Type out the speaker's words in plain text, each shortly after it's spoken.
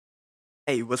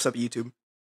Hey, what's up, YouTube?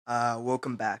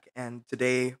 Welcome back. And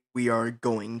today we are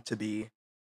going to be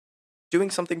doing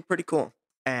something pretty cool.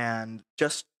 And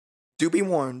just do be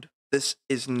warned, this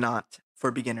is not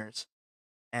for beginners.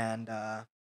 And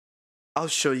I'll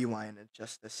show you why in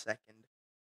just a second.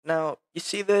 Now, you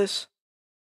see this?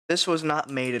 This was not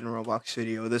made in Roblox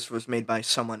Studio. This was made by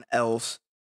someone else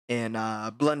in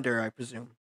Blender, I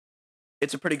presume.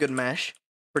 It's a pretty good mesh,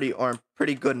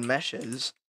 pretty good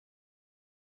meshes.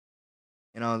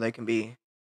 They can be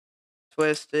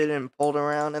twisted and pulled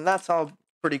around, and that's all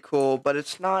pretty cool, but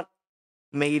it's not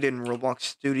made in Roblox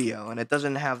Studio, and it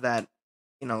doesn't have that,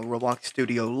 Roblox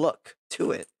Studio look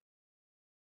to it.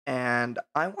 And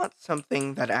I want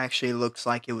something that actually looks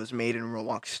like it was made in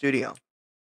Roblox Studio.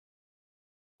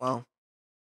 Well,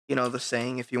 you know the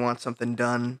saying, if you want something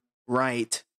done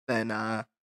right, then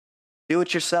do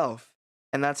it yourself.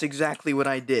 And that's exactly what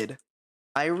I did.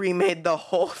 I remade the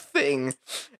whole thing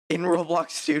in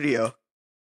Roblox Studio.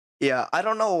 Yeah, I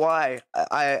don't know why.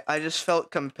 I just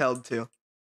felt compelled to.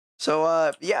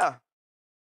 So yeah,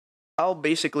 I'll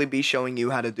basically be showing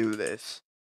you how to do this.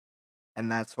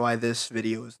 And that's why this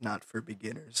video is not for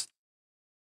beginners.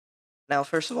 Now,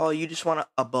 first of all, you just want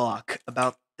a block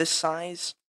about this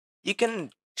size. You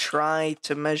can try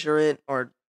to measure it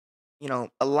or,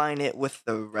 align it with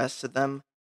the rest of them,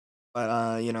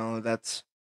 but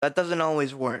that doesn't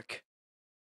always work.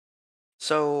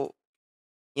 So,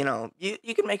 you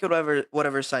can make it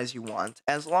whatever size you want,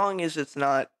 as long as it's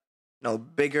not,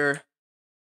 bigger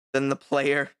than the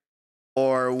player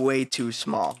or way too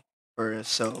small for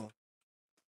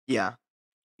yeah.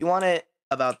 You want it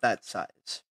about that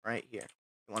size, right here.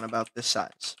 You want about this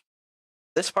size.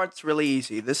 This part's really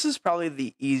easy. This is probably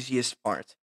the easiest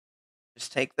part.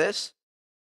 Just take this,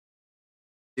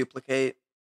 duplicate,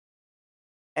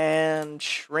 and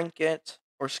shrink it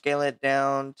or scale it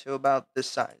down to about this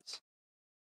size.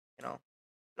 You know,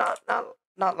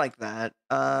 not like that.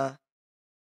 You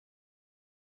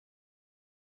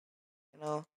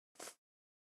know,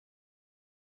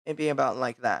 maybe about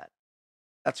like that.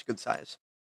 That's a good size.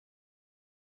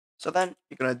 So then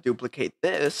you're gonna duplicate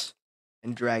this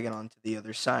and drag it onto the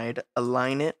other side.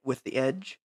 Align it with the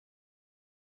edge,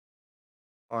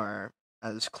 or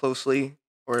as closely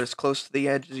or as close to the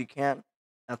edge as you can.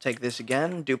 Now take this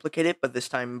again, duplicate it, but this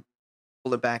time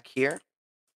pull it back here.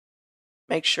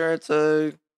 Make sure it's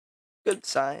a good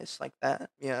size like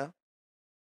that. Yeah,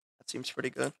 that seems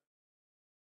pretty good.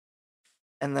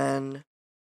 And then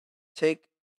take,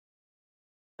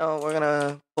 oh, we're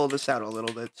gonna pull this out a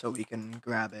little bit so we can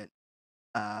grab it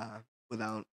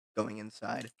without going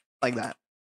inside, like that.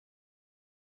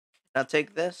 Now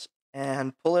take this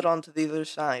and pull it onto the other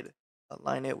side.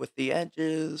 Align it with the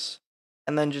edges,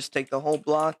 and then just take the whole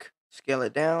block, scale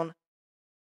it down,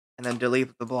 and then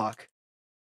delete the block.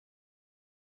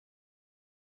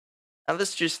 Now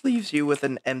this just leaves you with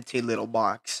an empty little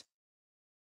box.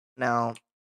 Now,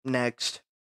 next,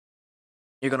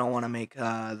 you're going to want to make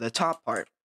the top part,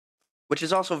 which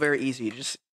is also very easy.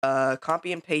 Just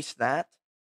copy and paste that.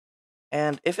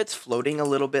 And if it's floating a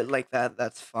little bit like that,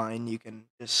 that's fine. You can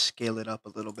just scale it up a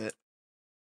little bit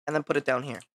and then put it down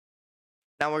here.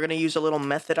 Now we're going to use a little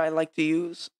method I like to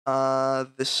use.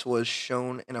 This was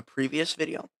shown in a previous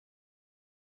video.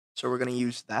 So we're going to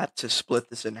use that to split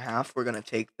this in half. We're going to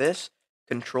take this,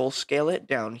 control scale it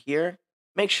down here.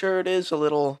 Make sure it is a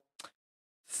little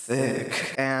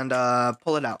thick and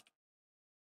pull it out.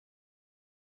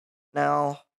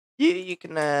 Now, you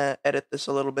can edit this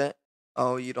a little bit.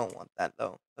 Oh, you don't want that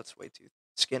though. That's way too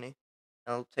skinny.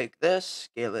 I'll take this,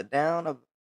 scale it down,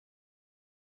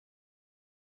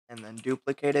 and then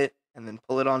duplicate it, and then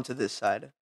pull it onto this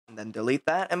side. And then delete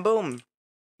that, and boom!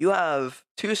 You have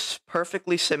two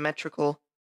perfectly symmetrical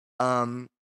um,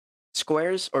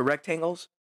 squares or rectangles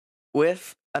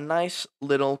with a nice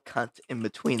little cut in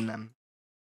between them.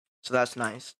 So that's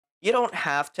nice. You don't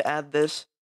have to add this,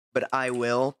 but I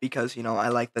will because, I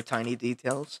like the tiny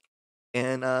details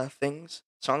in things.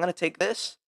 So I'm going to take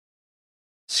this,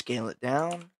 scale it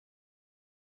down,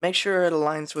 make sure it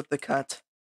aligns with the cut,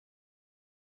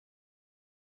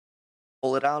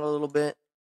 pull it out a little bit,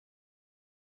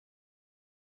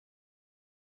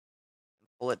 and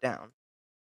pull it down.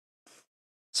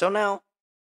 So now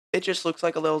it just looks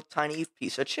like a little tiny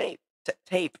piece of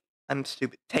tape. I'm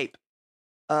stupid. Tape.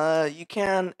 You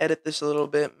can edit this a little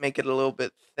bit, make it a little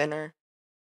bit thinner.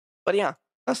 But yeah,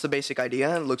 that's the basic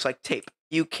idea. It looks like tape.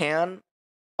 You can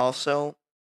also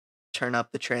turn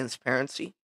up the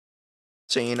transparency.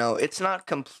 So, it's not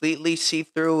completely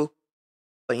see-through,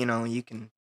 but, you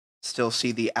can still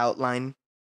see the outline.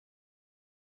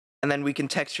 And then we can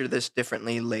texture this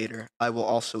differently later. I will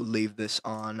also leave this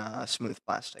on smooth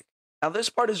plastic. Now this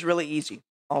part is really easy.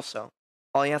 Also,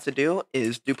 all you have to do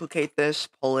is duplicate this,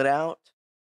 pull it out,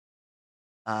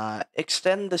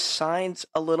 extend the sides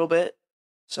a little bit,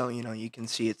 so you can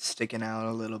see it sticking out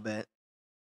a little bit,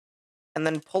 and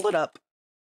then pull it up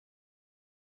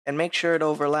and make sure it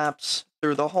overlaps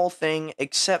through the whole thing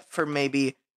except for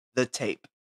maybe the tape.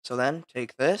 So then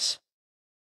take this,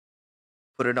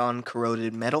 put it on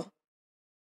corroded metal,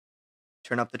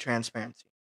 turn up the transparency.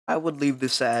 I would leave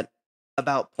this at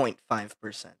about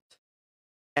 0.5%.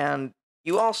 And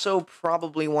you also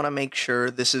probably want to make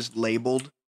sure this is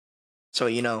labeled so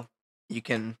you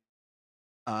can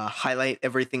highlight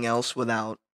everything else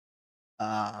without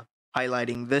uh,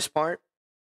 highlighting this part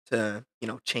to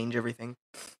change everything.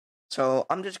 So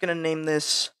I'm just gonna name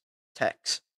this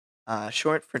text,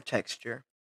 short for texture.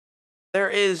 There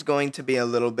is going to be a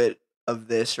little bit of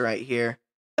this right here.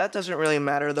 That doesn't really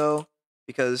matter though,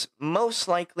 because most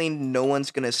likely no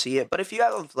one's gonna see it. But if you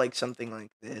have like something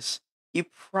like this, you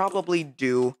probably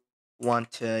do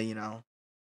want to,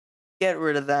 get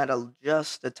rid of that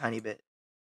just a tiny bit,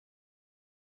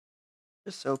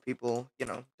 just so people,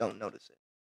 don't notice it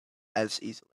as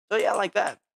easily. So yeah, like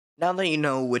that. Now that you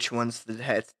know which one's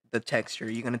the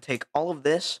texture, you're gonna take all of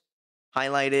this,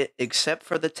 highlight it except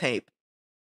for the tape,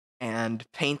 and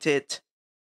paint it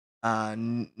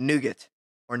nougat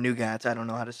or nougat. I don't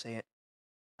know how to say it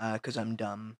because I'm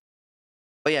dumb.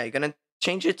 But yeah, you're gonna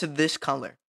change it to this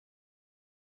color.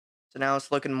 So now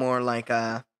it's looking more like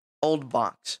a old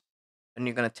box. And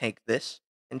you're gonna take this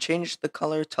and change the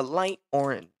color to light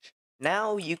orange.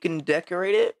 Now you can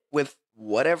decorate it with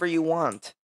whatever you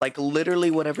want. Like literally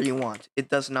whatever you want. It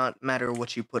does not matter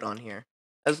what you put on here,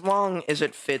 as long as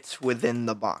it fits within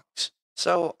the box.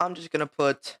 So I'm just gonna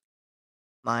put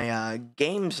my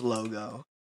games logo,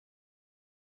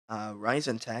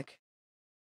 Ryzen Tech,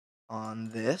 on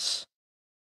this.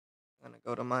 I'm gonna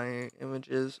go to my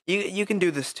images. You can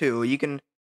do this too. You can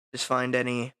just find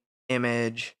any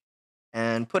image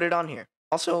and put it on here.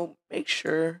 Also, make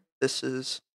sure this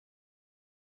is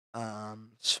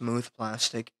smooth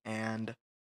plastic and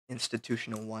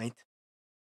institutional white.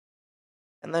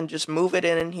 And then just move it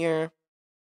in here.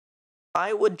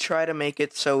 I would try to make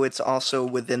it so it's also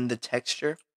within the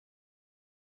texture.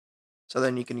 So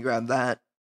then you can grab that,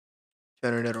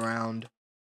 turn it around,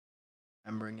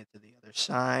 and bring it to the other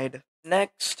side.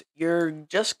 Next, you're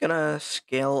just gonna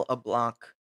scale a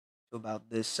block to about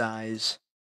this size.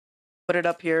 Put it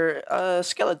up here,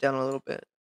 scale it down a little bit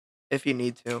if you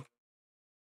need to.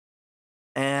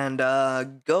 And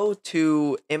go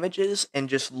to images and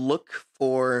just look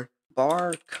for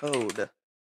barcode.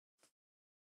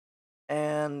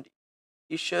 And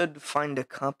you should find a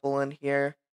couple in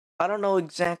here. I don't know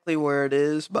exactly where it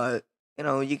is, but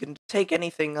you can take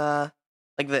anything like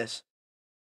this.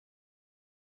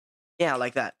 Yeah,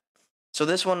 like that. So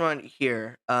this one right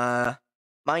here, my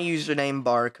username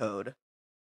barcode.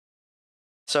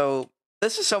 So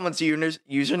this is someone's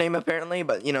username apparently,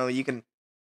 but you can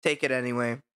take it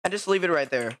anyway. And just leave it right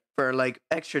there for like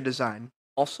extra design.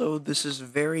 Also, this is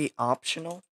very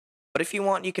optional, but if you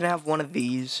want, you can have one of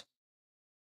these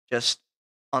just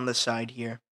on the side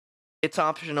here. It's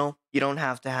optional. You don't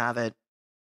have to have it.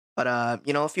 But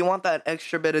if you want that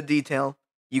extra bit of detail,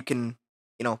 you can,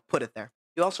 put it there.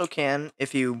 You also can,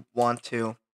 if you want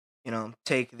to,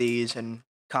 take these and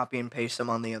copy and paste them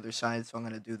on the other side. So I'm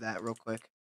going to do that real quick.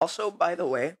 Also, by the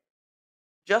way,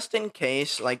 just in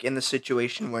case, like in the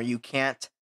situation where you can't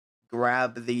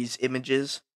grab these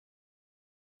images,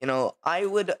 I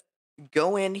would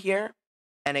go in here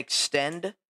and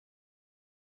extend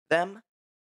them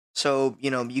so,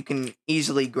 you can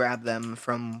easily grab them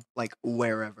from like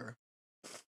wherever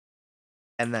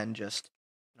and then just,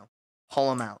 pull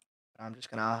them out. I'm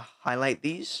just going to highlight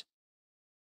these.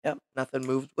 Yep, nothing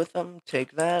moved with them.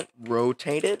 Take that,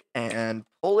 rotate it, and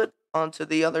pull it onto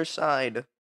the other side.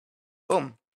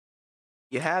 Boom.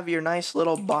 You have your nice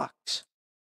little box.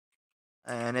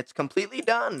 And it's completely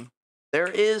done. There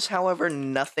is, however,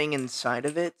 nothing inside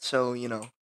of it, so,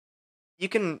 you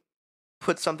can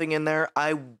put something in there.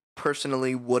 I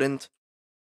personally wouldn't.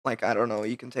 Like, I don't know,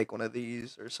 you can take one of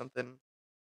these or something.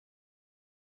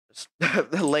 Just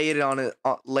lay it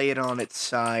on its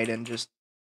side and just,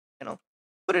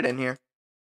 put it in here.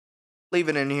 Leave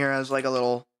it in here as like a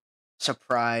little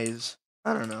surprise.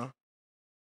 I don't know.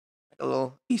 Like a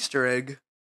little Easter egg.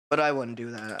 But I wouldn't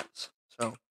do that.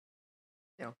 So,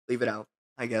 leave it out,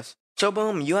 I guess. So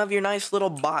boom, you have your nice little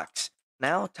box.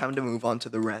 Now, time to move on to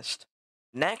the rest.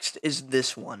 Next is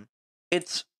this one.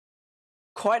 It's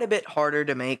quite a bit harder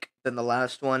to make than the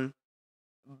last one,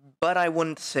 but I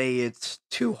wouldn't say it's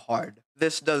too hard.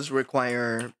 This does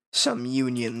require some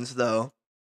unions though,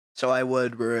 so I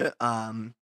would go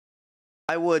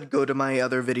to my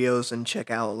other videos and check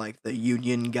out like the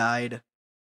union guide,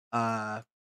 uh,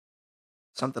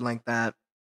 something like that.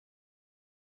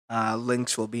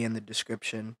 Links will be in the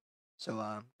description,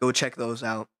 so go check those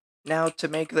out. Now to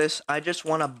make this, I just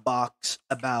want a box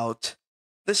about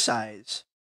this size.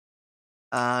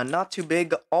 Not too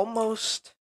big,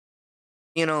 almost,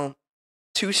 you know,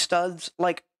 two studs,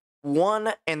 like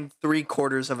 1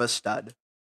 3/4 of a stud.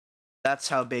 That's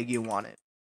how big you want it.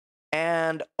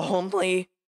 And only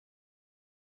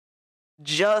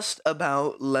just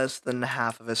about less than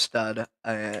half of a stud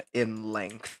in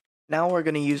length. Now we're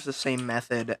going to use the same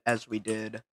method as we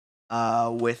did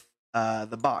with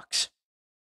the box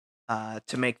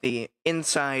to make the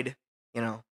inside,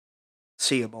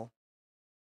 seeable.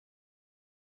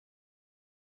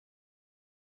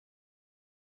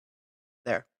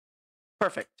 There.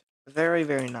 Perfect. Very,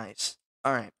 very nice.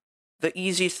 All right. The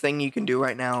easiest thing you can do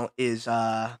right now is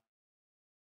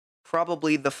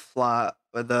probably the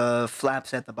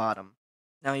flaps at the bottom.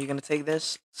 Now you're gonna take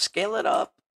this, scale it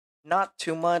up, not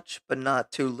too much, but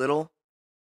not too little.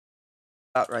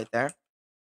 About right there.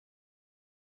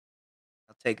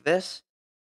 I'll take this.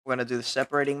 We're gonna do the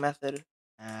separating method.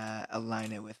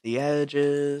 Align it with the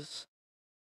edges,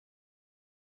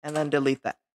 and then delete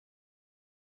that.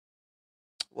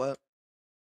 What?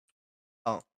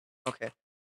 Oh, okay.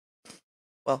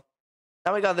 Well,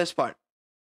 now we got this part,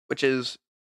 which is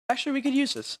actually we could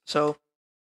use this. So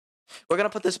we're gonna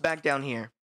put this back down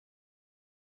here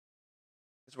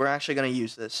because we're actually gonna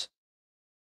use this.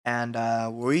 And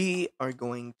we are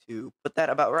going to put that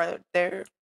about right there.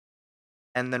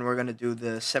 And then we're going to do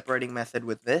the separating method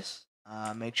with this.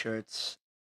 Make sure it's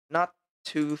not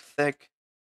too thick.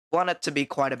 Want it to be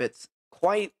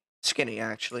quite skinny,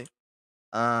 actually.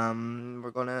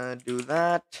 We're going to do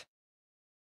that.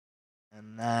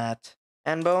 And that.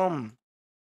 And boom.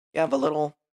 You have a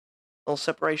little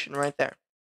separation right there.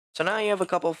 So now you have a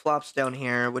couple flops down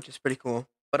here, which is pretty cool.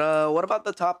 But what about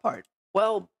the top part?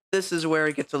 Well, this is where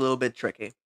it gets a little bit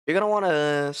tricky. You're going to want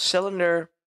a cylinder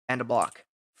and a block.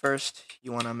 First,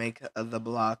 you want to make the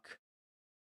block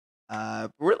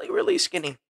really, really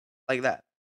skinny, like that.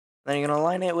 Then you're going to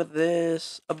line it with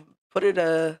this, put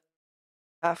it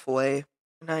halfway.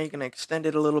 Now you're going to extend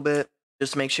it a little bit.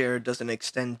 Just make sure it doesn't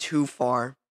extend too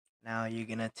far. Now you're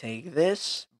going to take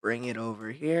this, bring it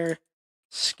over here,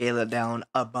 scale it down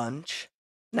a bunch.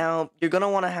 Now, you're going to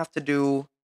want to have to do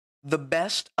the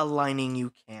best aligning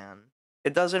you can.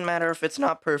 It doesn't matter if it's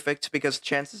not perfect because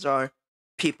chances are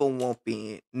people won't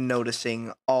be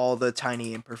noticing all the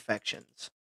tiny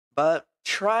imperfections. But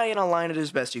try and align it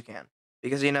as best you can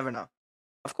because you never know.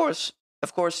 Of course,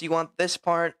 you want this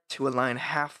part to align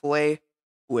halfway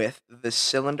with the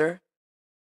cylinder.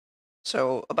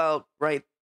 So about right,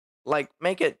 like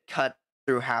make it cut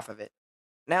through half of it.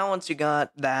 Now once you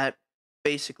got that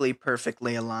basically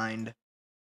perfectly aligned,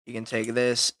 you can take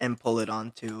this and pull it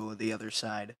onto the other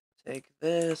side. Take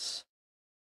this,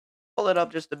 pull it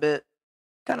up just a bit,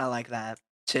 kind of like that.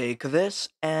 Take this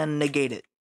and negate it.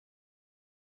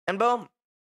 And boom,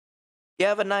 you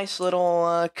have a nice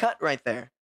little cut right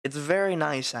there. It's very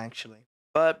nice, actually.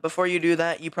 But before you do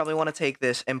that, you probably want to take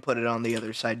this and put it on the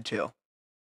other side too.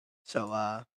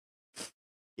 So,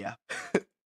 yeah.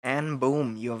 And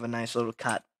boom, you have a nice little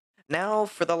cut. Now,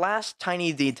 for the last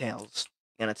tiny details,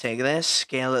 you're gonna take this,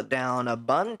 scale it down a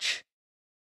bunch,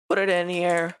 put it in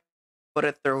here, put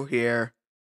it through here,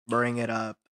 bring it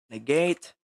up,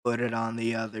 negate, put it on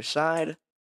the other side,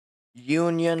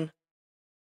 union,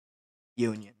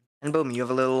 union. And boom, you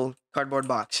have a little cardboard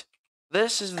box.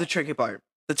 This is the tricky part,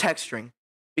 the texturing.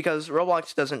 Because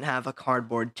Roblox doesn't have a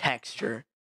cardboard texture,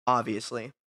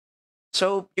 obviously.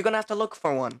 So you're gonna have to look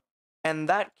for one. And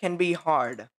that can be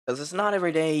hard, because it's not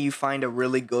every day you find a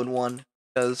really good one.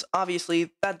 Because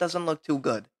obviously, that doesn't look too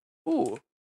good. Ooh,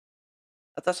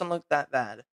 that doesn't look that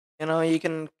bad. You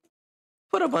can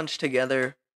put a bunch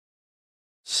together,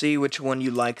 see which one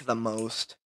you like the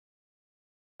most.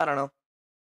 I don't know.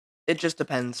 It just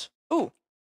depends. Ooh,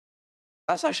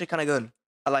 that's actually kind of good.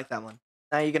 I like that one.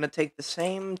 Now you're gonna take the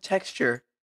same texture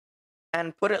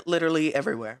and put it literally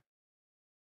everywhere.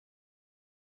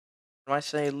 When I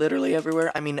say literally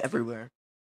everywhere, I mean everywhere.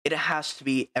 It has to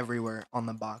be everywhere on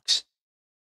the box.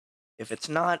 If it's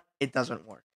not, it doesn't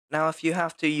work. Now, if you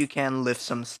have to, you can lift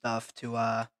some stuff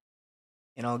to,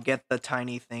 get the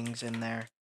tiny things in there.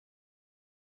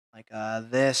 Like,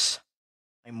 this,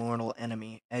 my mortal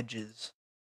enemy, edges.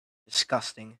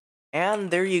 Disgusting.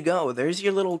 And there you go. There's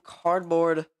your little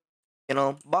cardboard,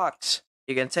 box.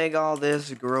 You can take all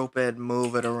this, group it,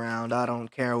 move it around. I don't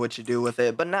care what you do with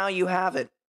it, but now you have it.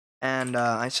 And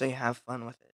I say have fun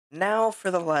with it. Now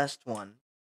for the last one,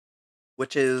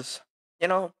 which is, you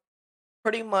know,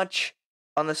 pretty much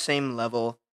on the same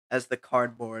level as the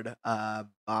cardboard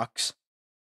box.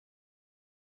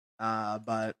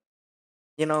 But,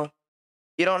 you know,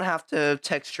 you don't have to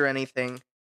texture anything.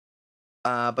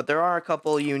 But there are a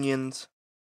couple unions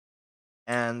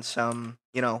and some,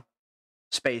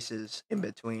 spaces in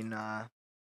between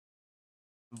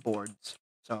boards.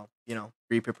 So,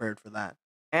 be prepared for that.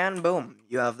 And boom,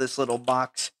 you have this little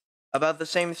box about the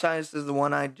same size as the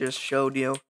one I just showed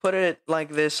you. Put it like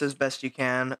this as best you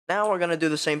can. Now we're going to do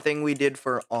the same thing we did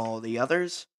for all the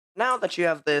others. Now that you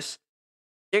have this,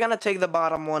 you're going to take the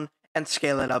bottom one and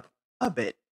scale it up a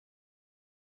bit.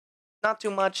 Not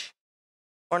too much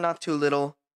or not too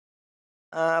little.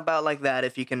 About like that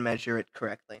if you can measure it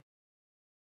correctly.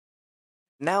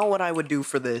 Now what I would do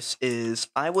for this is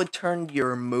I would turn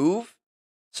your move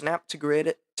snap to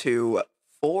grid to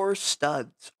 4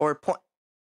 studs or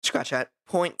scratch that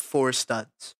 0.4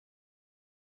 studs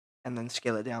and then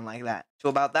scale it down like that to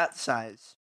about that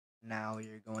size. Now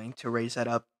you're going to raise that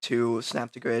up to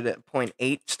snap to grid at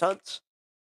 0.8 studs.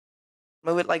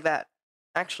 Move it like that.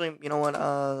 Actually, you know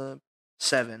what?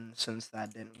 7 since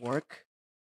that didn't work.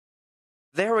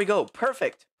 There we go.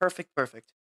 Perfect. Perfect.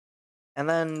 Perfect. And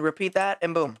then repeat that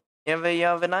and boom. You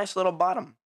have a nice little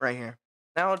bottom right here.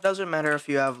 Now, it doesn't matter if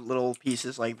you have little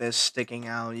pieces like this sticking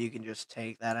out. You can just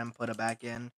take that and put it back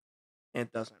in.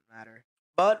 It doesn't matter.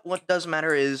 But what does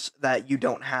matter is that you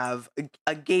don't have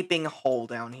a gaping hole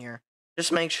down here.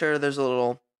 Just make sure there's a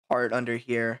little part under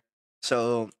here.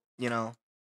 So,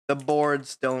 the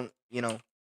boards don't,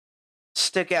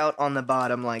 stick out on the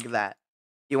bottom like that.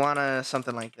 You want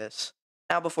something like this.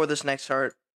 Now, before this next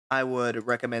part, I would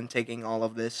recommend taking all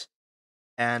of this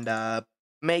and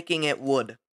making it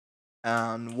wood.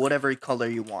 Whatever color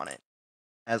you want it.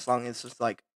 As long as it's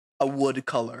like a wood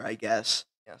color, I guess.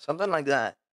 Yeah, something like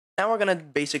that. Now we're gonna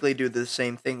basically do the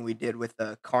same thing we did with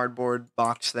the cardboard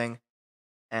box thing.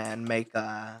 And make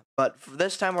but for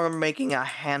this time we're making a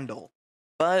handle.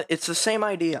 But it's the same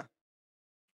idea.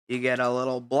 You get a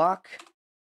little block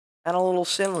and a little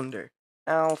cylinder.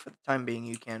 Now, for the time being,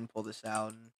 you can pull this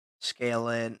out and scale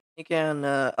it. You can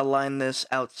align this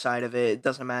outside of it. It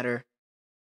doesn't matter.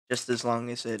 Just as long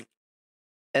as it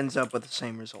ends up with the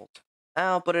same result.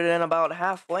 Now put it in about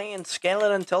halfway and scale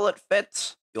it until it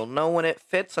fits. You'll know when it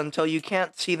fits until you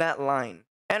can't see that line.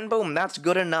 And boom, that's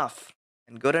good enough.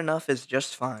 And good enough is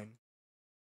just fine.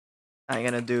 I'm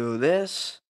gonna do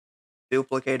this.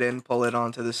 Duplicate it and pull it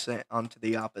onto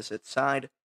the opposite side.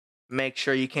 Make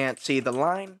sure you can't see the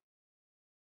line.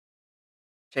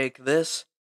 Take this,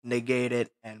 negate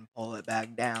it, and pull it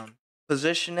back down.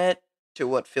 Position it to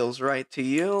what feels right to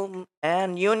you,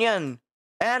 and union.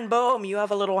 And boom, you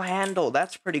have a little handle.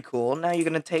 That's pretty cool. Now you're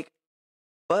gonna take,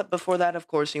 but before that, of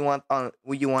course, you want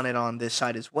it on this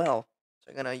side as well.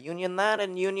 So you're gonna union that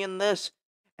and union this,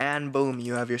 and boom,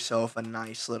 you have yourself a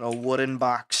nice little wooden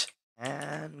box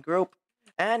and group.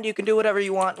 And you can do whatever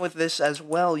you want with this as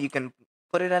well. You can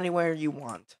put it anywhere you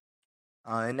want,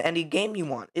 in any game you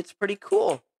want. It's pretty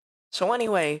cool. So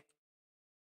anyway,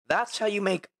 that's how you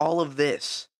make all of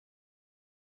this.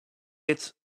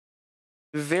 It's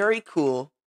very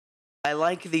cool. I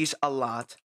like these a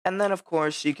lot. And then, of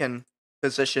course, you can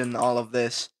position all of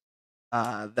this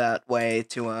that way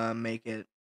to make it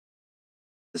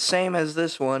the same as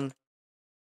this one.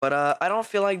 But I don't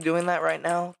feel like doing that right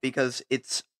now because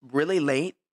it's really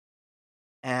late.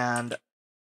 And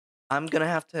I'm going to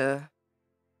have to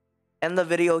end the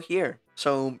video here.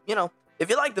 So, if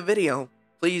you like the video,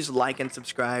 please like and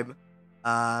subscribe.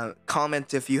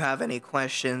 Comment if you have any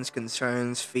questions,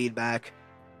 concerns, feedback.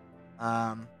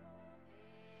 And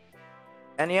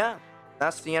yeah,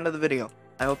 that's the end of the video.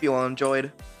 I hope you all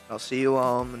enjoyed. I'll see you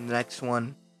all in the next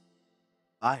one.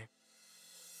 Bye.